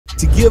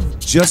To give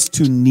just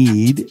to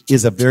need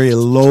is a very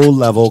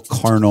low-level,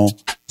 carnal,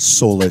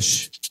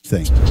 soulish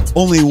thing.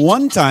 Only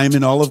one time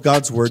in all of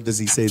God's word does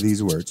he say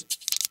these words.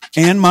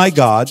 And my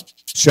God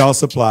shall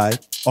supply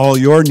all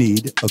your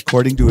need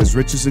according to his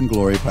riches and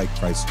glory by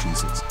Christ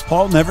Jesus.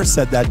 Paul never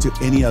said that to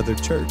any other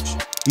church.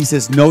 He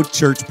says, no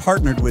church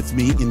partnered with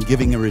me in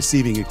giving and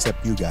receiving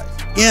except you guys.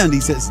 And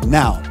he says,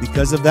 now,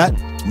 because of that,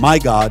 my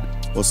God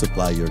will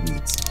supply your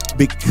needs.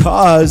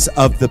 Because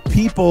of the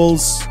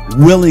people's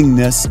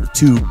willingness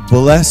to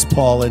bless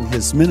Paul and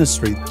his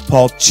ministry,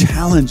 Paul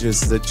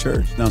challenges the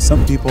church. Now,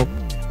 some people,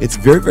 it's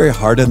very, very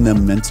hard on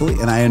them mentally,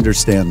 and I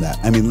understand that.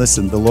 I mean,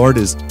 listen, the Lord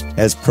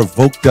has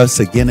provoked us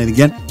again and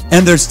again,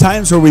 and there's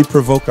times where we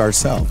provoke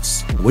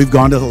ourselves. We've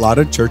gone to a lot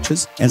of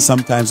churches, and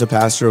sometimes a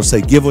pastor will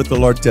say, give what the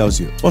Lord tells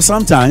you. Well,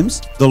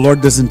 sometimes the Lord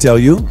doesn't tell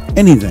you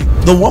anything.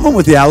 The woman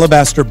with the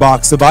alabaster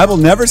box, the Bible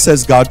never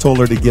says God told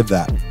her to give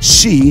that.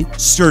 She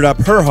stirred up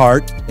her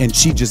heart, and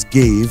she just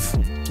gave,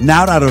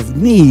 not out of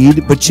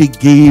need, but she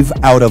gave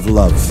out of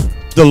love.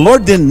 The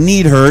Lord didn't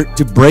need her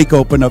to break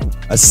open a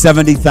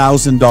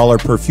 $70,000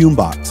 perfume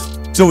box.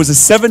 So it was a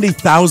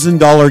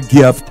 $70,000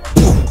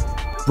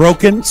 gift,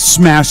 broken,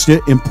 smashed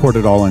it, and poured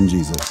it all on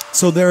Jesus.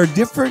 So there are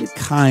different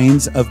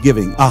kinds of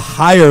giving. A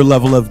higher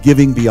level of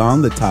giving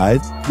beyond the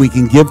tithe, we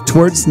can give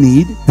towards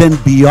need. Then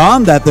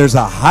beyond that, there's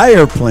a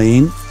higher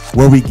plane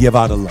where we give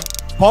out of love.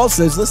 Paul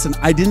says, listen,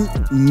 I didn't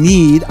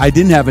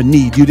have a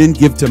need. You didn't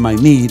give to my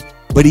need.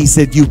 But he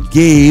said, you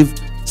gave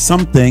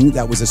something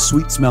that was a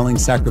sweet-smelling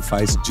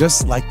sacrifice,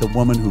 just like the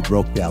woman who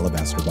broke the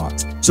alabaster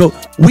box. So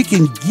we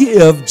can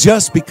give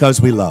just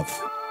because we love.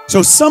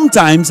 So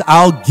sometimes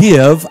I'll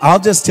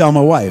just tell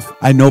my wife.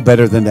 I know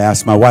better than to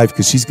ask my wife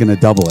because she's going to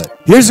double it.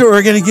 Here's what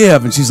we're going to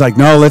give. And she's like,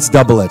 no, let's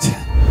double it.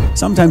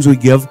 Sometimes we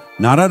give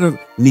not out of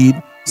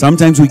need.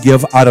 Sometimes we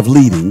give out of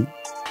leading.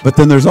 But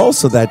then there's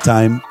also that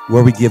time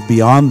where we give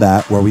beyond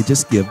that, where we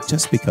just give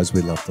just because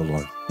we love the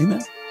Lord.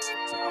 Amen.